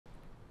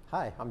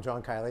Hi, I'm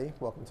John Kiley.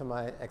 Welcome to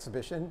my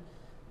exhibition,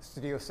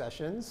 Studio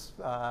Sessions.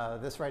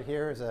 This right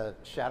here is a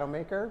shadow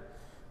maker,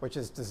 which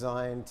is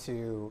designed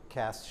to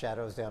cast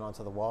shadows down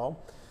onto the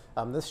wall.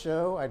 This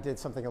show, I did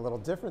something a little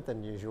different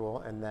than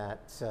usual in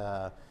that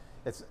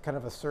it's kind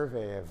of a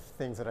survey of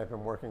things that I've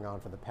been working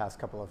on for the past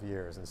couple of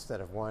years instead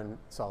of one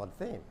solid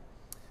theme.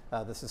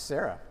 This is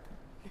Sarah.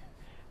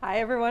 Hi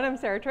everyone, I'm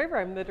Sarah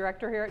Traver. I'm the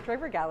director here at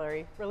Traver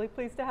Gallery. Really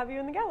pleased to have you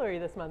in the gallery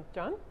this month,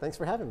 John. Thanks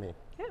for having me.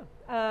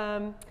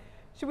 Yeah.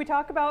 Should we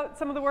talk about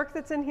some of the work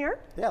that's in here?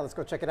 Yeah, let's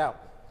go check it out.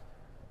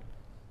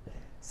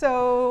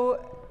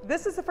 So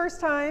this is the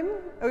first time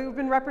we've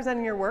been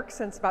representing your work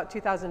since about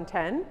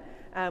 2010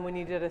 when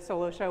you did a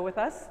solo show with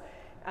us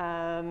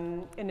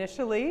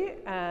initially.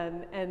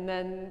 And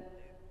then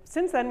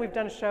since then we've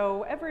done a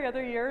show every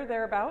other year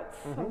thereabouts,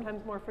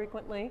 sometimes more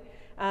frequently.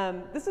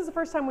 This is the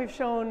first time we've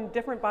shown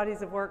different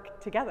bodies of work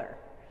together.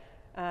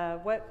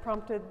 What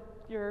prompted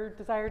your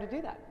desire to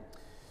do that?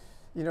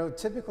 You know,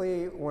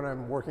 typically when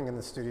I'm working in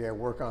the studio, I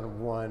work on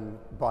one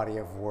body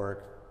of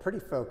work pretty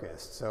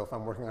focused. So if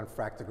I'm working on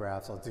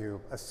fractographs, I'll do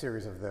a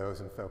series of those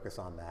and focus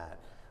on that.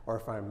 Or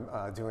if I'm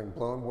doing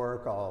blown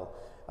work, I'll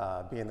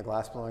be in the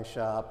glass blowing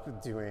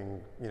shop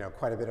doing,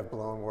 quite a bit of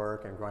blown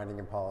work and grinding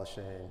and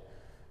polishing.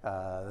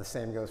 The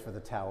same goes for the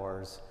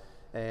towers.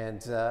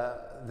 And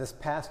this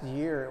past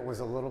year, it was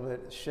a little bit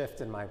of a shift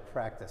in my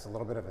practice,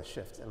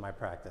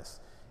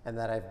 and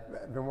that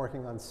I've been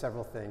working on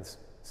several things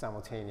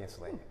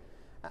simultaneously.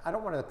 I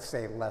don't want to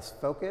say less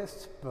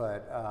focused,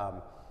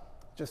 but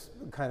just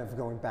kind of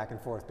going back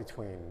and forth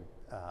between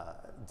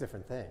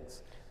different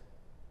things.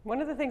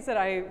 One of the things that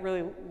I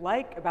really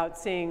like about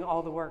seeing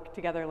all the work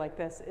together like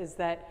this is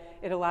that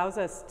it allows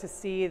us to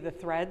see the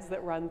threads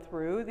that run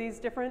through these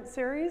different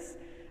series.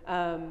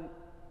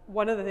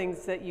 One of the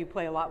things that you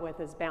play a lot with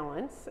is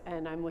balance,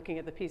 and I'm looking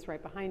at the piece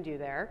right behind you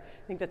there.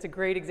 I think that's a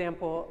great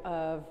example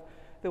of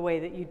the way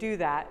that you do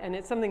that, and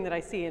it's something that I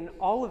see in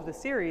all of the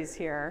series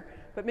here,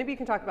 but maybe you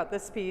can talk about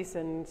this piece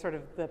and sort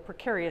of the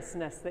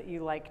precariousness that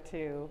you like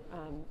to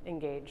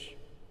engage.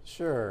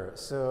 Sure,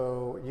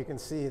 so you can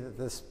see that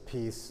this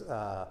piece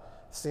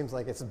seems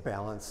like it's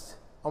balanced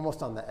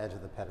almost on the edge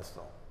of the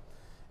pedestal.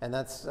 And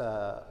that's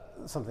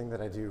something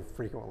that I do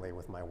frequently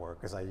with my work,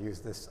 is I use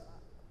this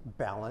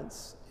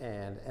balance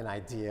and an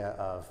idea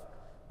of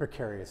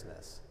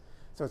precariousness.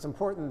 So it's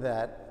important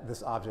that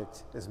this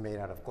object is made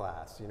out of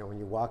glass. You know, when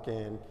you walk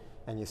in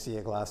and you see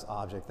a glass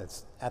object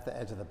that's at the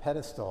edge of the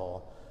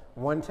pedestal,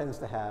 one tends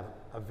to have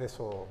a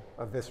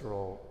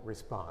visceral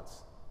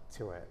response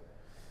to it.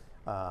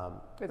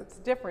 It's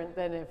different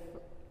than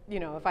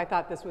if I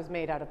thought this was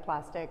made out of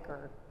plastic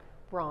or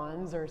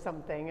bronze or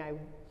something, I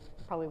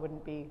probably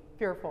wouldn't be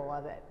fearful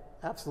of it.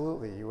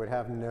 Absolutely, you would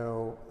have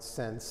no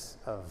sense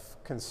of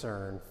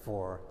concern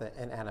for the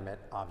inanimate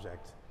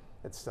object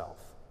itself.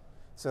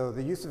 So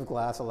the use of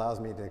glass allows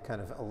me to kind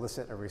of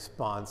elicit a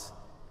response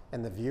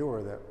in the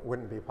viewer that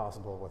wouldn't be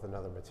possible with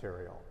another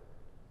material.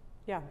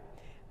 Yeah.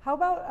 How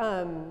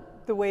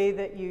about the way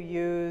that you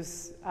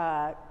use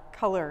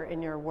color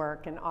in your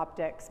work and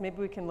optics? Maybe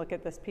we can look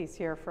at this piece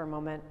here for a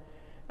moment.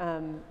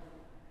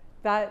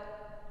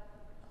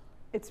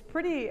 It's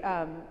pretty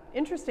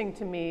interesting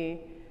to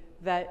me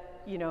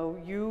that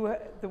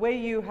the way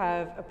you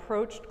have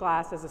approached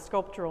glass as a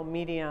sculptural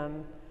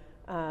medium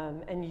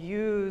and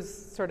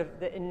use sort of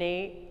the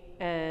innate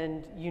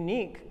and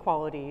unique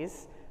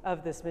qualities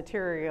of this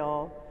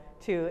material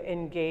to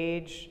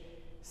engage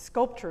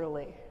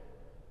sculpturally.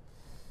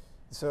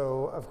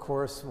 So, of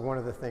course, one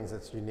of the things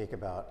that's unique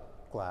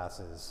about glass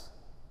is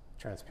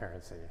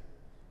transparency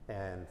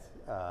and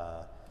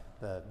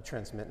the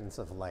transmittance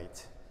of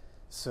light.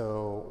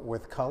 So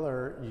with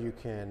color, you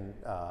can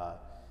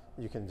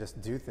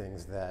just do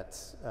things that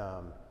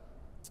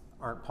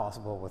aren't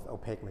possible with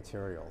opaque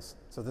materials.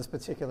 So this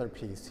particular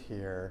piece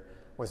here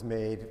was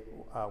made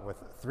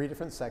with 3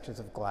 different sections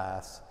of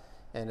glass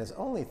and is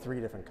only 3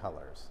 different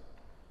colors.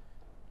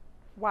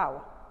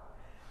 Wow.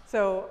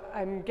 So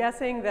I'm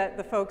guessing that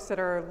the folks that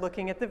are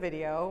looking at the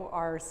video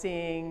are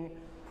seeing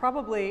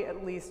probably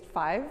at least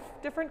 5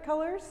 different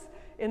colors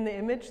in the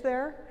image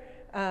there.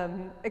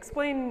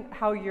 Explain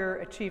how you're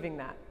achieving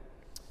that.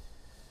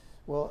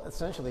 Well,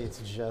 essentially, it's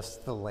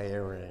just the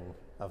layering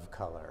of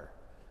color.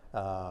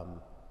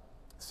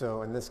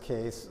 So in this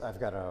case, I've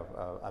got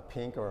a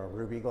pink or a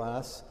ruby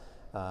glass,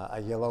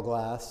 a yellow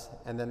glass,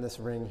 and then this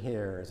ring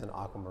here is an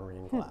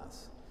aquamarine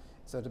glass.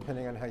 So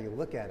depending on how you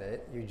look at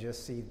it, you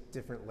just see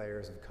different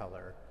layers of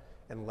color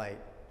and light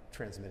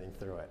transmitting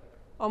through it.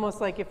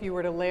 Almost like if you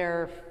were to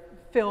layer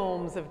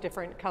films of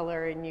different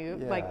color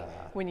and like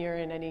when you're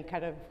in any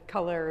kind of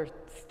color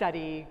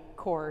study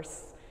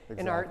course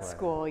in art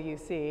school, you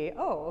see,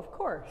 oh, of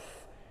course,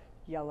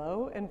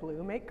 yellow and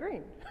blue make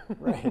green.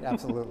 Right,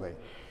 absolutely.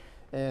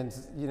 And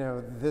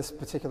this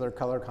particular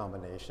color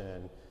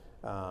combination,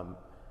 I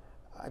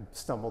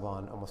stumbled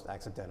on almost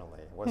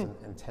accidentally. It wasn't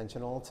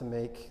intentional to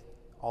make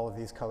all of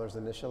these colors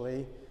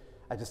initially.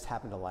 I just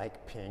happened to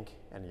like pink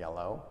and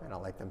yellow, and I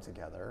like them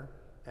together.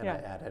 And I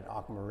added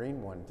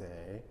aquamarine one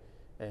day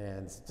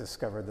and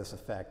discovered this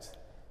effect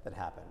that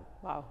happen.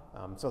 Wow.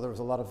 So there was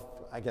a lot of,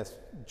 I guess,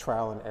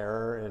 trial and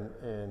error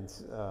and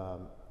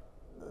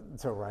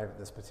to arrive at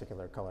this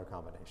particular color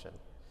combination.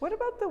 What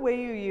about the way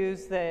you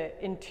use the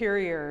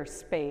interior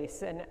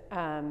space? And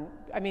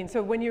I mean,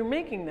 so when you're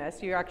making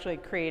this, you're actually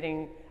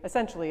creating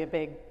essentially a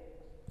big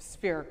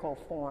spherical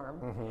form.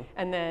 Mm-hmm.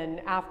 And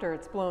then after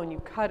it's blown, you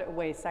cut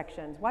away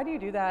sections. Why do you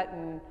do that,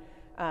 and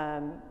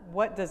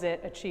what does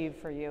it achieve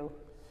for you?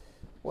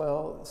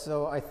 Well,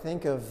 so I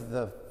think of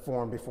the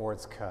form before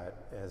it's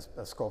cut as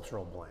a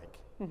sculptural blank.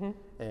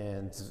 Mm-hmm.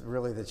 And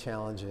really the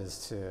challenge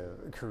is to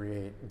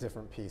create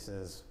different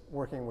pieces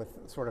working with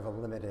sort of a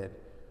limited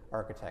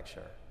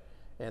architecture.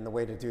 And the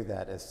way to do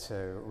that is to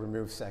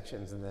remove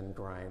sections and then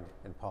grind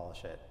and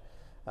polish it.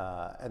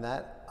 And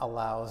that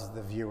allows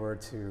the viewer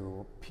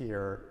to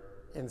peer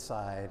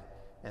inside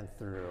and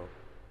through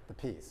the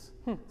piece.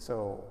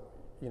 So,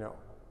 you know,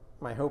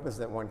 my hope is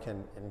that one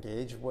can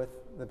engage with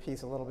the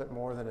piece a little bit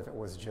more than if it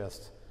was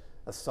just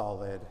a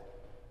solid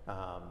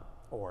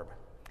orb.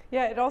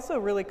 Yeah, it also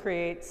really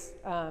creates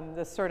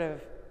this sort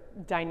of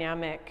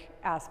dynamic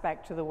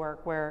aspect to the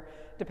work where,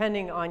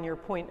 depending on your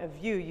point of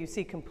view, you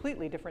see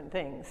completely different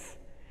things.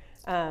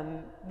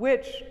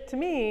 Which, to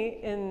me,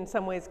 in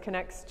some ways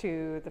connects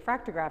to the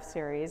Fractograph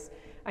series.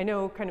 I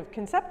know kind of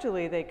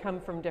conceptually they come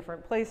from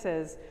different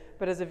places,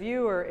 but as a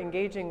viewer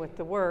engaging with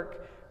the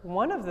work,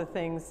 one of the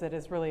things that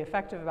is really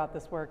effective about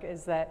this work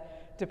is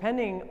that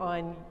depending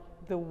on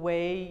the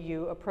way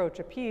you approach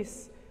a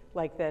piece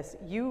like this,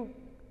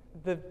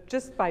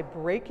 just by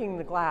breaking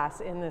the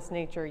glass in this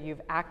nature,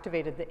 you've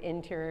activated the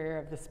interior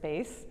of the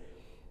space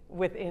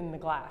within the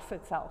glass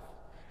itself.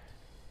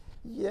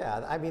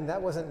 Yeah, I mean, that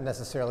wasn't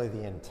necessarily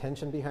the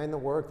intention behind the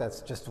work.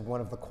 That's just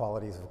one of the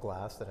qualities of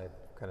glass that I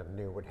kind of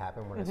knew would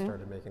happen when I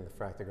started making the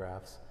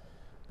fractographs.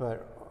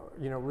 But,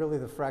 you know, really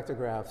the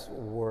fractographs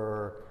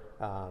were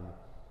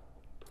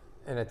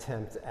an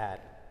attempt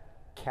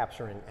at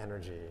capturing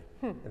energy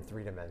in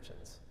 3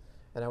 dimensions.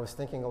 And I was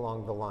thinking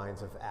along the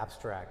lines of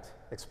abstract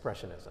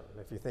expressionism.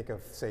 If you think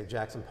of, say,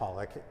 Jackson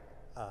Pollock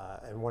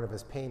and one of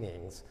his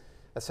paintings,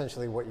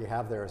 essentially what you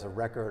have there is a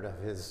record of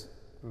his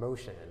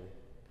motion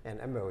and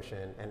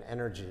emotion and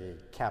energy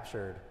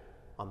captured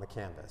on the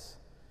canvas.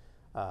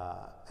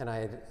 And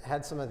I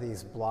had some of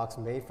these blocks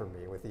made for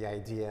me with the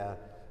idea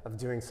of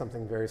doing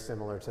something very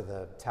similar to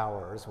the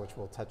towers, which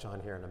we'll touch on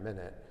here in a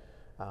minute.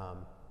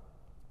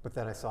 But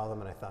then I saw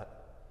them and I thought,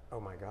 oh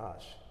my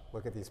gosh,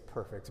 look at these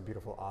perfect,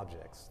 beautiful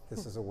objects.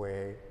 This is a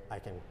way I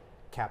can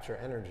capture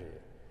energy,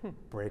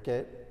 break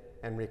it,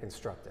 and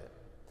reconstruct it.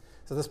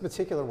 So this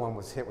particular one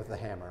was hit with a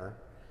hammer,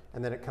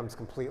 and then it comes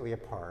completely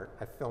apart.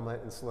 I film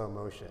it in slow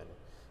motion,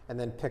 and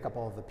then pick up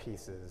all of the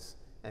pieces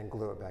and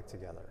glue it back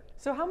together.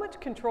 So how much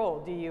control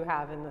do you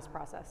have in this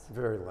process?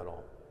 Very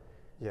little.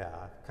 Yeah,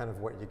 kind of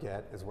what you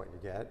get is what you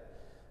get.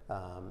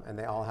 And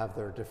they all have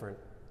their different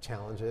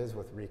challenges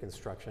with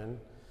reconstruction.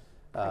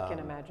 I can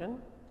imagine.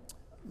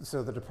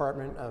 So the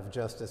Department of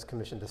Justice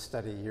commissioned a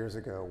study years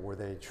ago where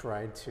they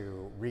tried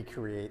to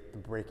recreate the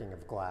breaking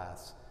of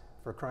glass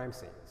for crime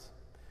scenes.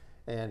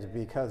 And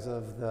because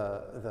of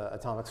the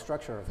atomic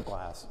structure of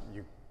glass,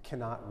 you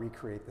cannot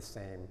recreate the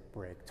same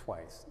break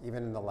twice.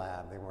 Even in the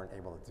lab, they weren't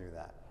able to do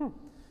that.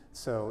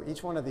 So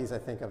each one of these I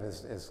think of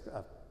as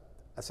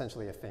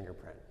essentially a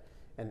fingerprint,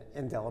 an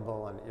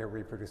indelible and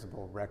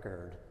irreproducible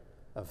record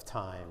of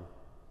time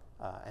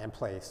and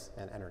place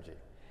and energy.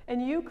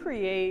 And you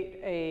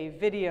create a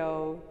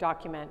video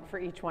document for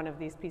each one of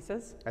these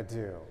pieces? I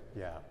do,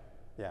 yeah.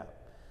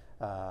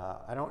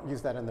 I don't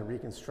use that in the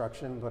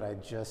reconstruction, but I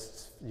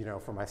just, you know,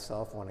 for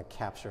myself, want to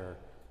capture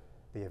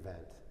the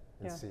event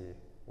and see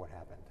what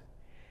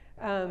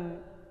happened.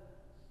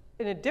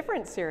 In a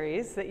different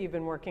series that you've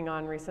been working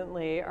on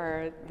recently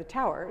are the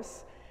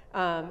towers.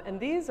 And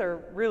these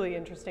are really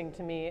interesting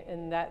to me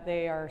in that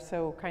they are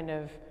so kind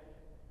of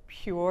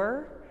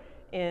pure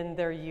in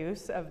their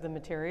use of the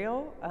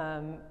material.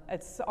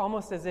 It's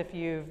almost as if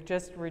you've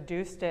just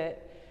reduced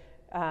it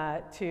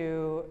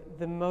to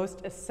the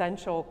most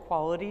essential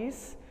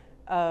qualities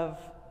of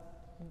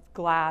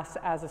glass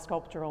as a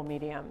sculptural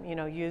medium, you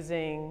know,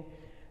 using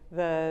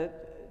the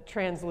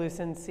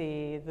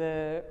translucency,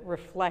 the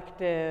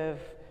reflective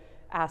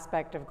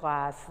aspect of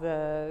glass,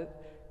 the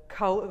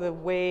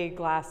way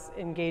glass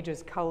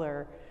engages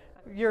color.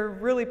 You're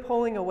really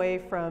pulling away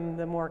from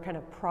the more kind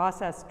of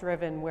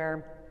process-driven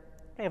where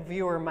a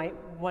viewer might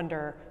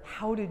wonder,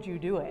 how did you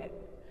do it?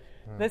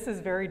 This is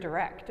very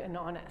direct and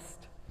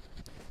honest.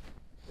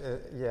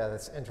 Yeah,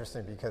 that's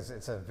interesting because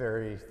it's a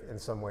very, in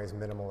some ways,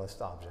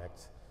 minimalist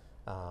object.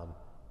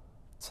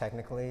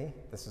 Technically,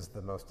 this is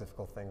the most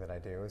difficult thing that I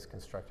do, is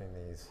constructing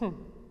these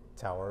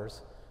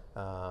towers.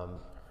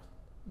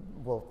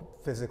 Well,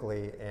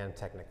 physically and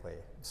technically.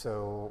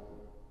 So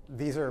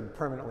these are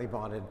permanently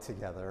bonded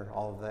together.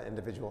 All of the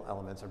individual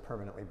elements are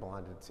permanently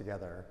bonded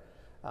together.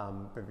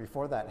 But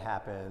before that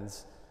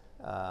happens,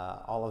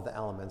 all of the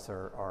elements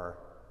are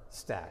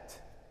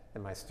stacked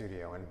in my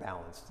studio and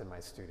balanced in my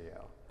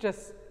studio.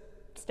 Just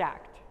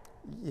stacked?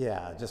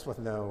 Yeah, just with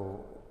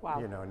no, wow.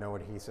 you know, no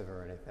adhesive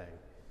or anything.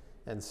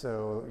 And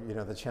so, you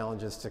know, the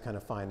challenge is to kind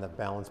of find the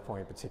balance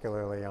point,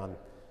 particularly on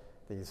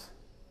these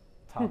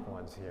top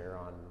ones here,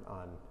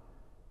 on,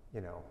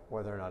 you know,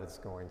 whether or not it's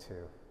going to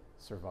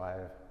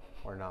survive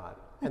or not.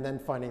 And then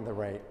finding the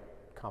right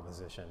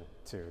composition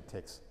too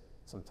takes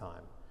some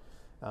time.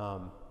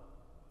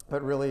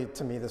 But really,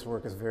 to me, this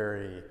work is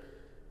very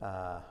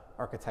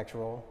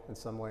architectural in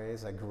some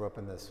ways. I grew up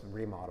in this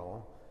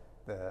remodel.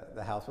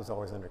 The house was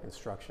always under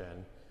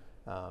construction.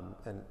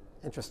 And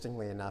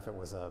interestingly enough, it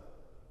was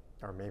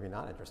or maybe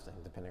not interesting,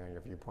 depending on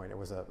your viewpoint, it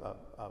was a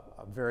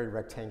very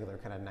rectangular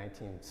kind of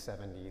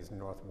 1970s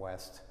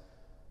Northwest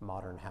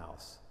modern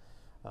house.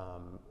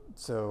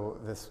 So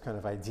this kind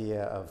of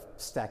idea of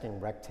stacking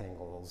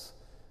rectangles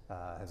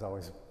has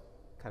always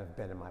kind of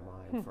been in my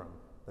mind from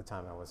the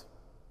time I was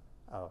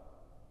a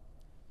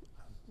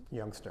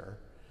youngster.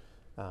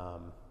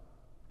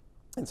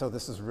 And so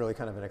this is really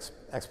kind of an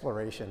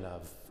exploration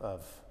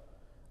of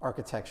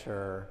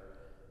architecture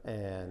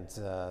and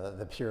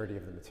the purity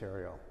of the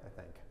material, I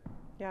think.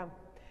 Yeah.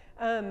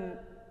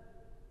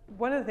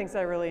 One of the things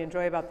I really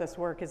enjoy about this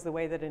work is the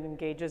way that it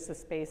engages the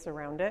space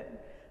around it.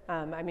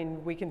 I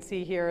mean, we can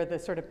see here the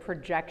sort of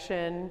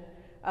projection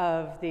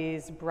of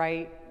these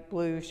bright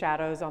blue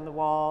shadows on the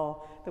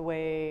wall, the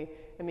way,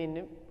 I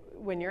mean,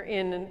 when you're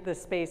in the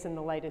space and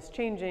the light is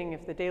changing,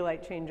 if the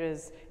daylight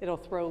changes, it'll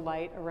throw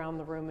light around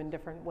the room in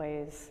different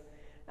ways.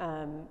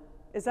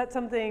 Is that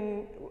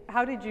something,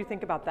 how did you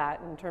think about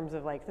that in terms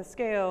of like the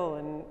scale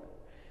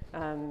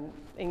and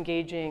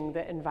engaging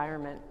the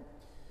environment?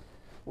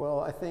 Well,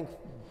 I think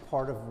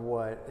part of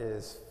what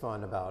is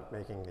fun about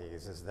making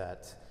these is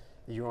that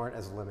you aren't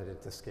as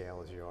limited to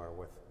scale as you are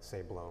with,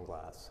 say, blown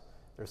glass.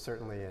 There's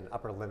certainly an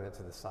upper limit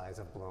to the size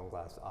of blown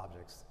glass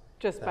objects.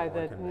 Just by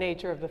the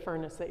nature of the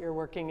furnace that you're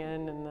working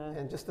in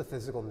and just the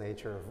physical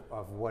nature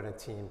of what a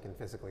team can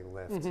physically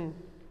lift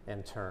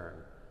and turn.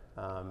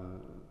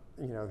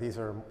 You know, these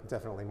are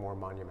definitely more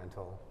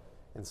monumental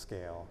in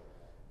scale.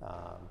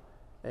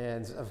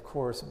 And of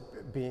course,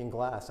 being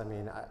glass, I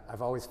mean,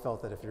 I've always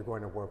felt that if you're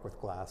going to work with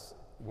glass,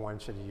 one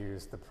should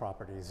use the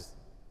properties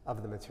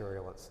of the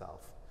material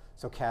itself.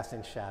 So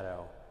casting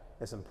shadow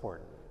is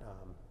important.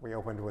 We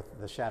opened with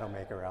the shadow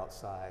maker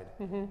outside,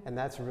 and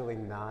that's really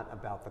not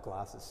about the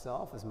glass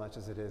itself as much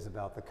as it is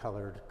about the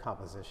colored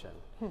composition.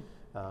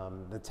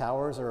 The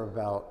towers are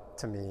about,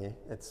 to me,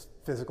 it's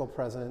physical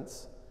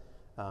presence,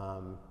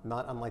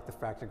 not unlike the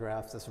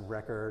Fractographs, this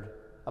record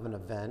of an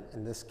event.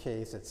 In this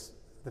case, it's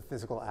the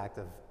physical act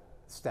of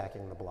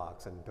stacking the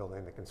blocks and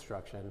building the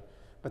construction,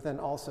 but then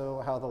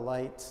also how the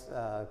light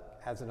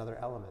adds another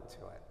element to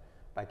it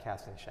by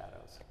casting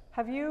shadows.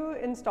 Have you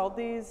installed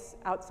these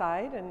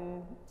outside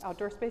in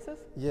outdoor spaces?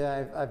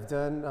 Yeah, I've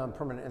done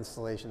permanent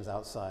installations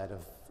outside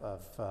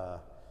of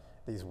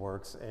these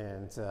works,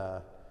 and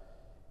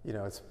you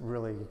know, it's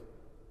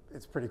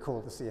pretty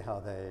cool to see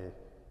how they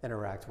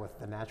interact with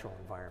the natural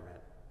environment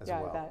as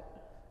well. I bet.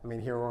 I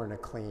mean, here we're in a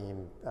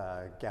clean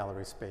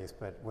gallery space,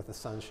 but with the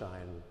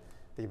sunshine,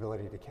 the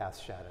ability to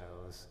cast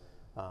shadows,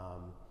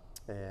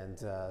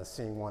 and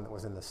seeing one that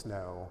was in the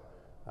snow,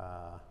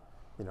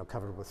 you know,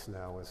 covered with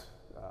snow was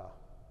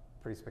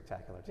pretty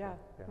spectacular too. Yeah,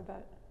 I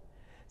bet.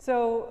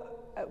 So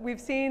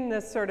we've seen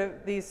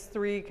these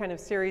three kind of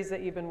series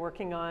that you've been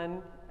working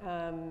on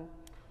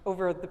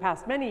over the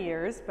past many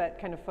years, but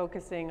kind of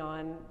focusing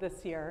on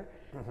this year.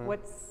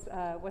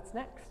 What's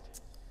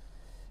next?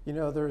 You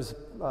know, there's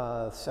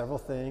several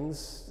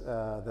things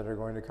that are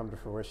going to come to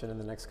fruition in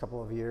the next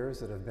couple of years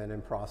that have been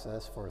in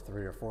process for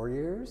 3 or 4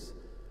 years.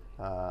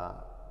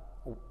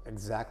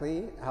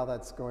 Exactly how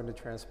that's going to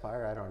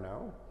transpire, I don't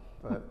know,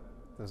 but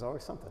there's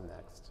always something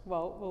next.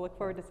 Well, we'll look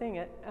forward to seeing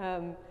it.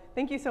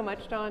 Thank you so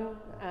much, John.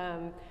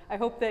 I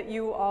hope that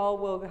you all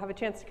will have a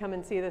chance to come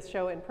and see this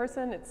show in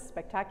person. It's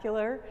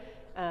spectacular.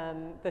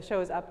 The show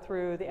is up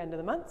through the end of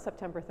the month,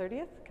 September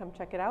 30th. Come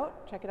check it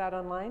out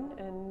online,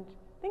 and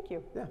thank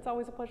you. Yeah. It's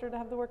always a pleasure to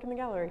have the work in the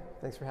gallery.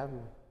 Thanks for having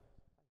me.